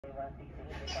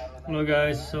Hello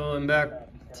guys, so I'm back.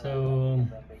 So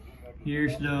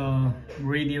here's the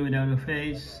radio without a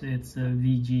face. It's a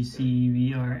VGC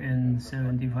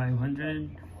VR-N7500.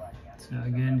 So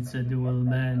again, it's a dual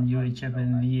band UHF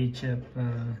and VHF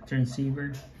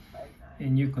transceiver,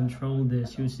 and you control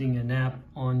this using an app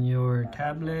on your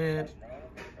tablet,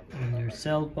 on your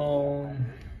cell phone,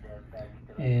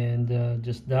 and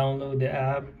just download the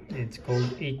app. It's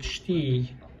called HT.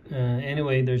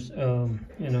 Anyway, there's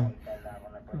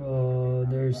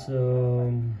there's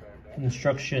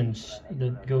instructions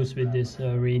that goes with this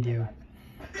radio.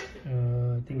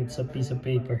 I think it's a piece of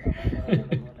paper.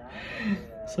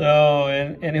 So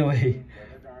anyway,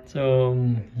 so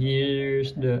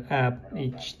here's the app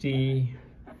HT,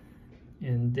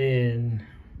 and then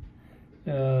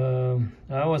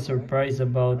I was surprised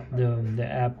about the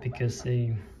app because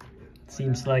it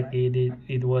seems like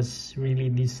it was really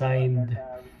designed.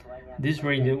 This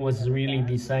radio was really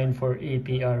designed for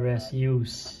APRS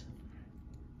use.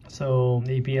 So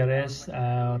APRS,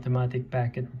 automatic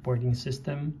packet reporting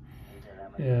system.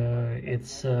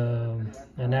 It's an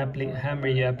ham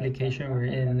radio application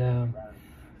wherein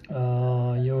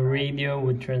your radio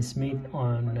would transmit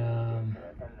on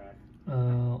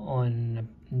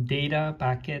data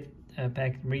packet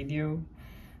radio,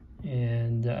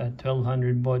 and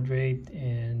 1200 baud rate,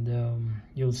 and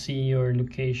you'll see your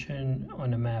location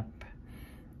on a map.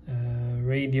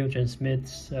 Radio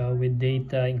transmits with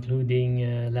data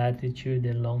including latitude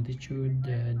and longitude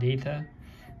data.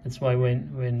 That's why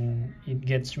when it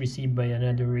gets received by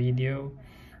another radio,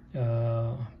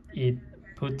 it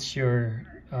puts your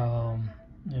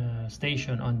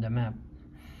station on the map.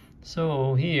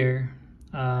 So here,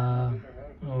 oh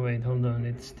wait, hold on,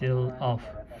 it's still off.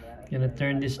 I'm gonna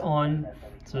turn this on.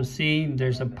 So see,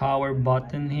 there's a power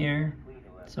button here.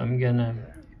 So I'm gonna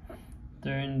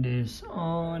turn this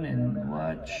on and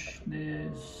watch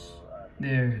this.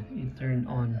 There, it turned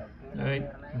on. Alright,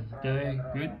 okay,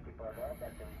 good.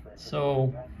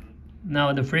 So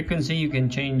now the frequency you can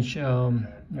change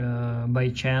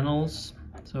by channels.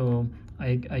 So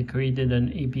I created an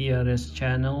APRS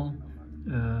channel.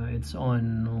 It's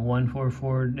on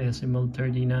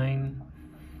 144.39.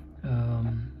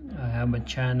 I have a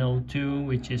channel 2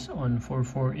 which is on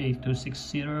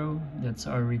 448260. That's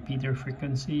our repeater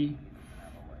frequency.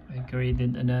 I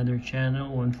created another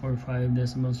channel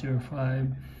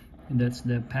 145.05, and that's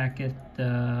the packet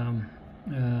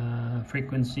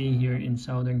frequency here in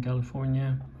Southern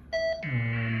California.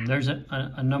 There's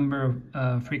a number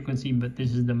of frequency, but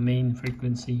this is the main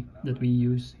frequency that we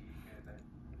use.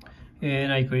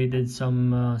 And I created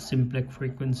some simplex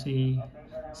frequency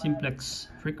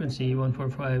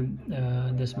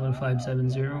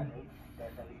 145.570,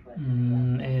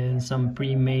 and some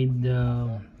pre-made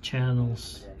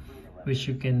channels which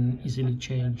you can easily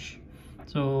change.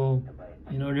 So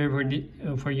in order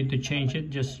for you to change it,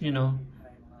 just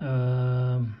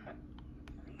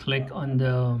click on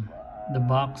the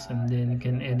box, and then you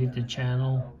can edit the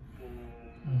channel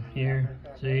here.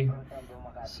 See,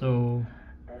 so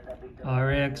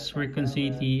RX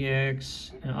frequency,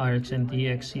 TX, RX and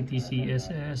TX, CTC,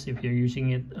 SS if you're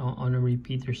using it on a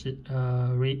repeater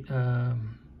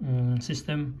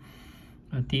system.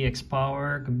 TX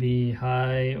power could be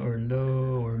high or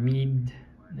low or mid.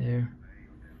 There.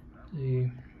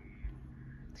 See.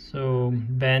 So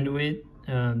bandwidth,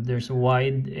 there's a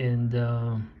wide and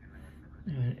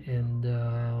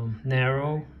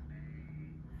narrow,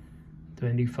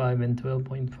 25 and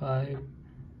 12.5.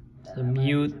 So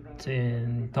mute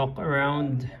and talk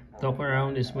around. Talk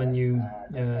around is when you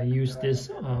use this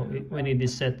when it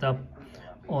is set up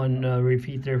on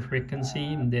repeater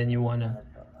frequency, and then you wanna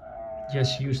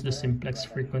just use the simplex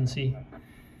frequency.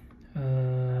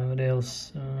 What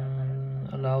else?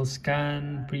 Allow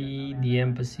scan, pre,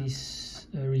 de-emphasis,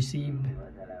 receive.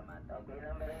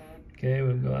 Okay,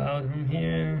 we'll go out from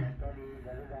here.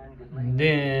 And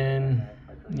then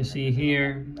you see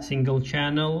here, single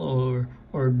channel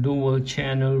or dual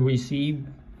channel receive.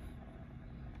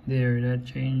 There, that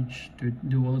changed to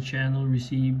dual channel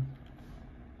receive.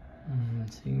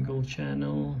 Single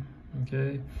channel.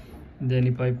 Okay. And then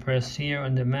if I press here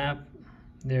on the map,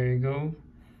 there you go.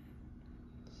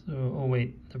 So, oh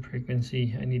wait, the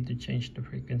frequency, I need to change the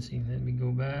frequency. Let me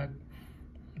go back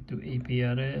to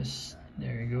APRS.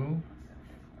 There you go.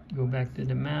 Go back to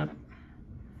the map.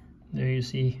 There you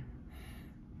see.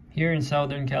 Here in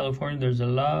Southern California, there's a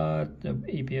lot of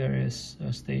APRS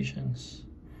stations.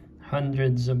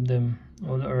 Hundreds of them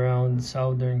all around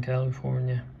Southern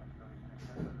California.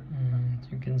 As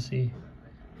you can see.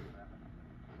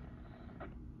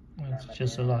 It's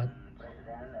just a lot.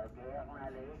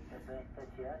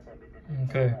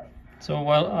 Okay. So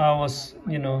while I was,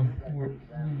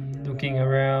 looking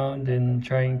around and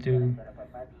trying to,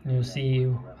 see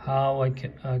how I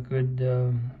could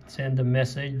send a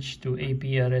message to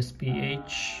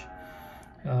APRS-PH,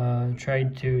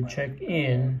 tried to check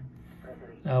in.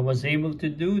 I was able to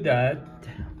do that,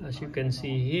 as you can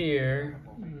see here.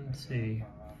 Let's see.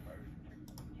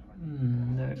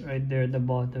 Right there at the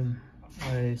bottom,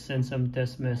 I sent some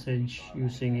test message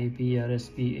using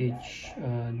APRS-PH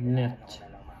net,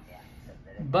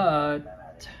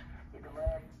 but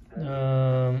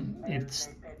it's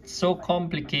so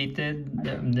complicated,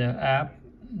 the app,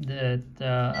 that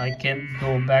I can't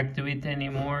go back to it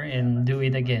anymore and do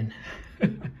it again.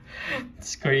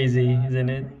 It's crazy, isn't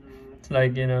it? It's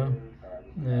like,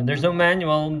 there's no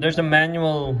manual. There's a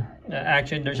manual.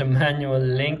 Actually, there's a manual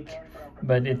link,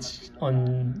 but it's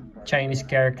on Chinese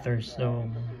characters, so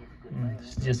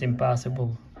it's just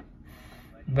impossible.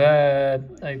 But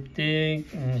I think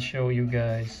I'll show you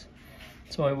guys.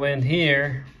 So I went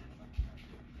here,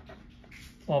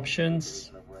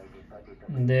 options,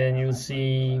 and then you'll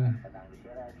see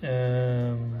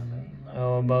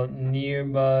how about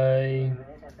nearby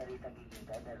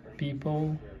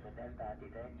people.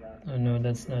 Oh no,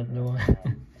 that's not the one.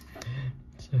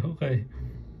 So okay,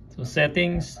 so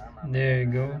settings, there you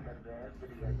go.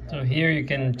 So here you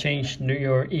can change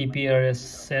your APRS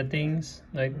settings,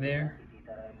 like there.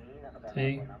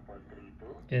 See, you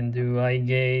can do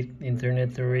iGate,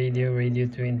 internet to radio, radio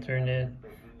to internet.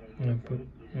 I'm gonna put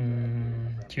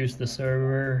choose the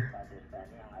server,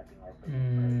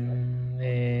 and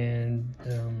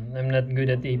I'm not good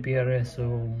at APRS,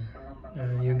 so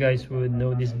you guys would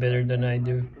know this better than I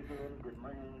do.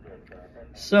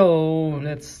 So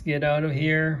let's get out of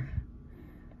here.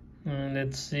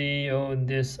 Let's see. Oh,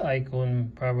 this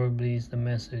icon probably is the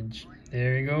message.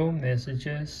 There you go,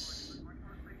 messages.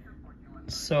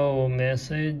 So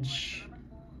message,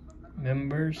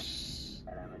 members,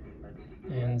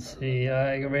 and see,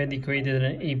 I already created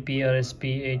an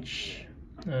APRS-PH.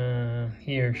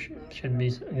 Here should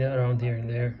be around here.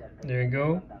 There you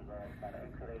go.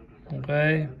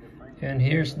 Okay, and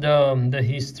here's the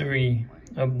history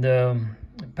of the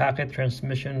packet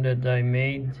transmission that I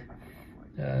made.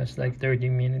 It's like 30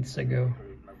 minutes ago,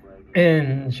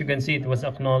 and as you can see, it was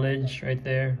acknowledged right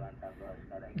there,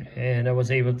 and I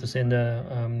was able to send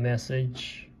a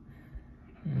message.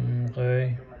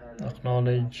 Okay,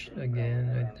 acknowledged again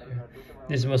right there.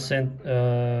 This was sent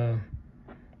to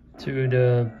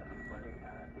the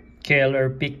Keller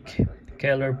Peak.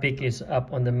 Keller Peak is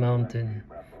up on the mountain,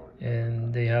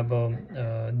 and they have a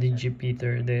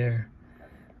digipeater there,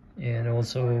 and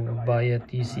also via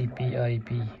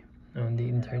TCP/IP on the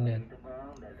internet.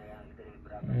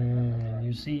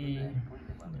 You see,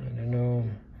 I don't know,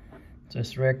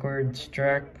 just records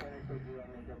track.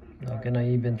 How can I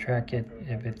even track it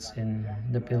if it's in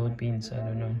the Philippines? I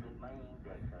don't know.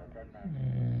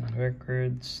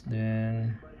 Records,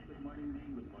 then.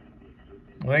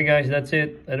 Okay guys, that's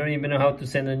it. I don't even know how to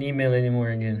send an email anymore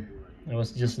again. I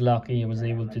was just lucky I was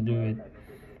able to do it.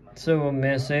 So a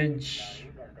message,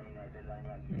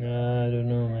 I don't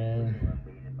know, man.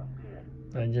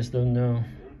 I just don't know.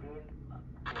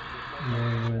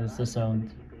 Where's the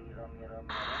sound?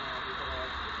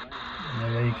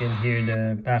 That way you can hear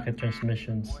the packet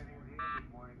transmissions.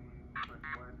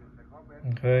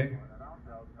 Okay.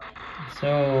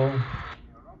 So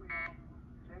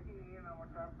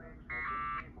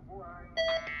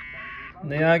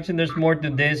actually there's more to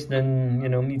this than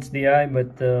meets the eye,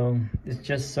 but it's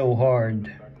just so hard.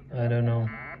 I don't know.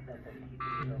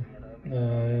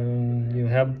 You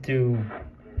have to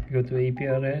go to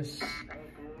APRS,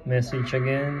 message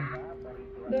again.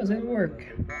 Doesn't work.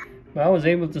 But I was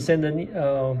able to send an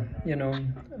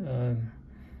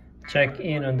check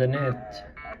in on the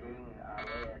net.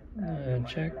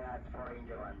 Check.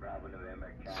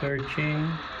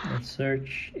 Searching. Let's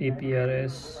search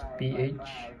APRS-PH.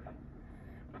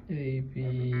 There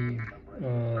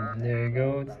you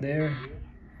go. It's there.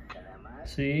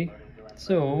 See.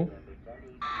 So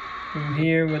from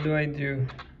here, what do I do?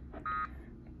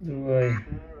 Do I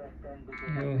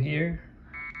go here?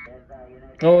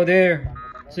 Oh, there.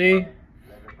 See?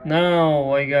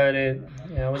 Now I got it.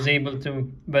 I was able to,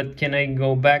 but can I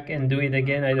go back and do it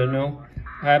again? I don't know.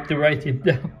 I have to write it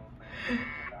down.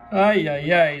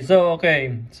 Ay. So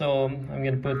okay. So I'm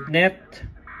gonna put net.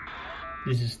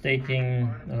 This is taking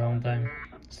a long time.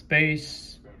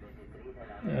 Space.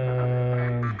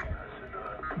 I'm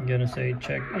gonna say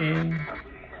check in.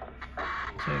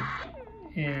 Check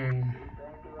in.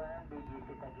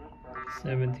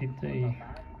 73.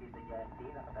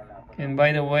 And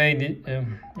by the way,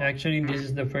 actually this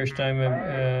is the first time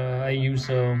I use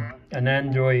an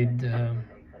Android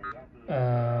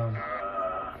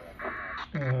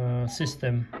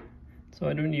system, so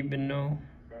I don't even know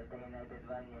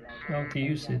how to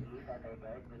use it.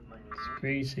 It's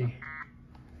crazy.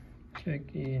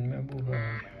 Check in,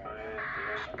 mabuhay.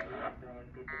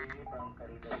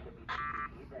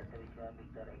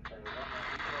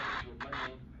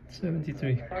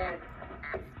 73.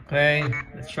 Okay,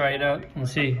 let's try it out and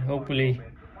see. Hopefully,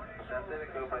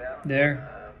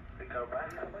 there,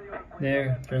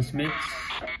 transmits.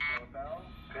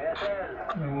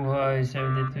 Mabuhay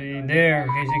 73. There,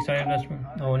 okay, 600 plus.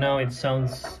 Oh, now it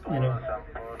sounds, you know.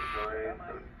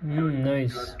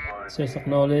 Nice. It says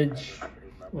acknowledge.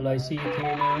 Will I see it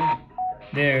here now?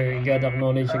 There, you got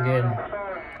acknowledge again.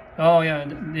 Oh yeah,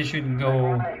 this should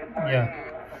go. Yeah.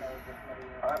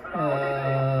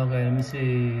 Okay, let me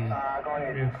see.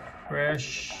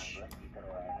 Refresh.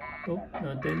 Oh,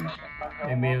 nothing.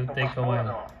 Maybe it'll take a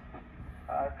while.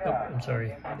 Oh, I'm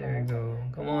sorry. There you go.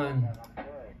 Come on.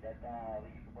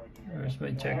 Where's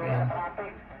my check-in?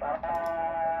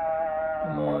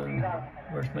 Come on.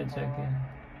 Where's my check-in?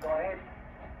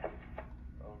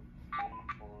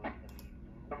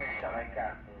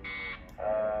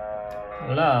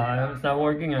 Wala, it's not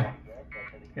working ah.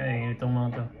 Okay, itong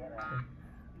mga to.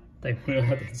 Type muna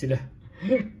natin sila.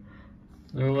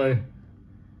 Okay.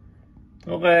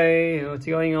 Okay, what's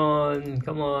going on?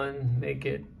 Come on, make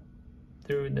it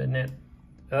through the net.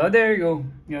 Oh, there you go,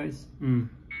 guys.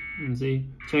 See,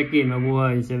 check in,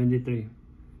 mabuhay 73.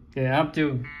 Okay, I have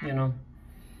to, you know.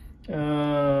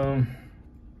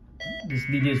 This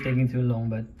video is taking too long,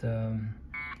 but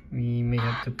we may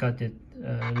have to cut it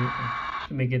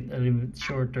to make it a little bit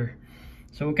shorter.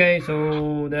 So okay,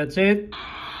 so that's it.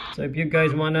 So if you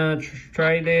guys wanna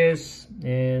try this,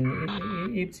 and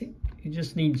you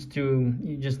just need to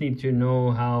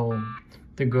know how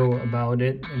to go about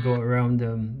it and go around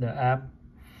the app.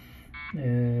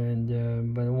 And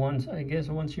but once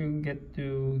you get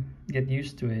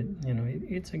used to it, you know,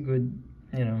 it's a good,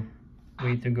 you know,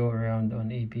 way to go around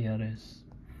on APRS.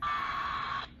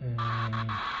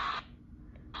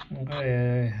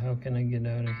 Okay, how can I get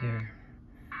out of here?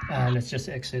 Let's just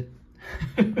exit.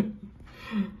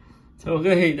 So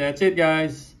okay, that's it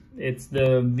guys. It's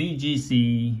the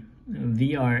VGC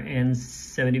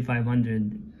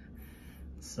VR-N7500.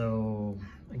 So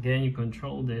again, you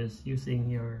control this using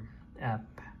your app.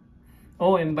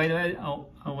 Oh, and by the way,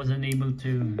 I wasn't able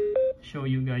to show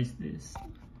you guys this.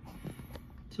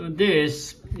 So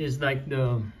this is like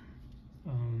the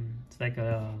it's like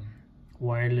a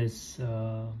wireless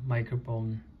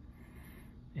microphone,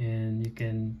 and you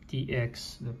can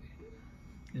TX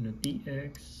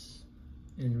TX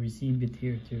and receive it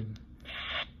here too.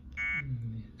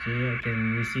 So I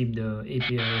can receive the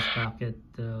APRS packet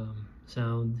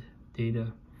sound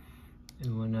data,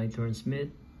 and when I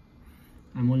transmit,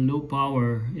 I'm on low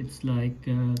power. It's like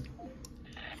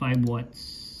 5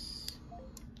 watts.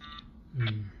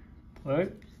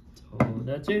 Alright, so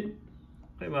that's it.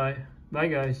 Bye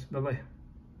guys. Bye bye.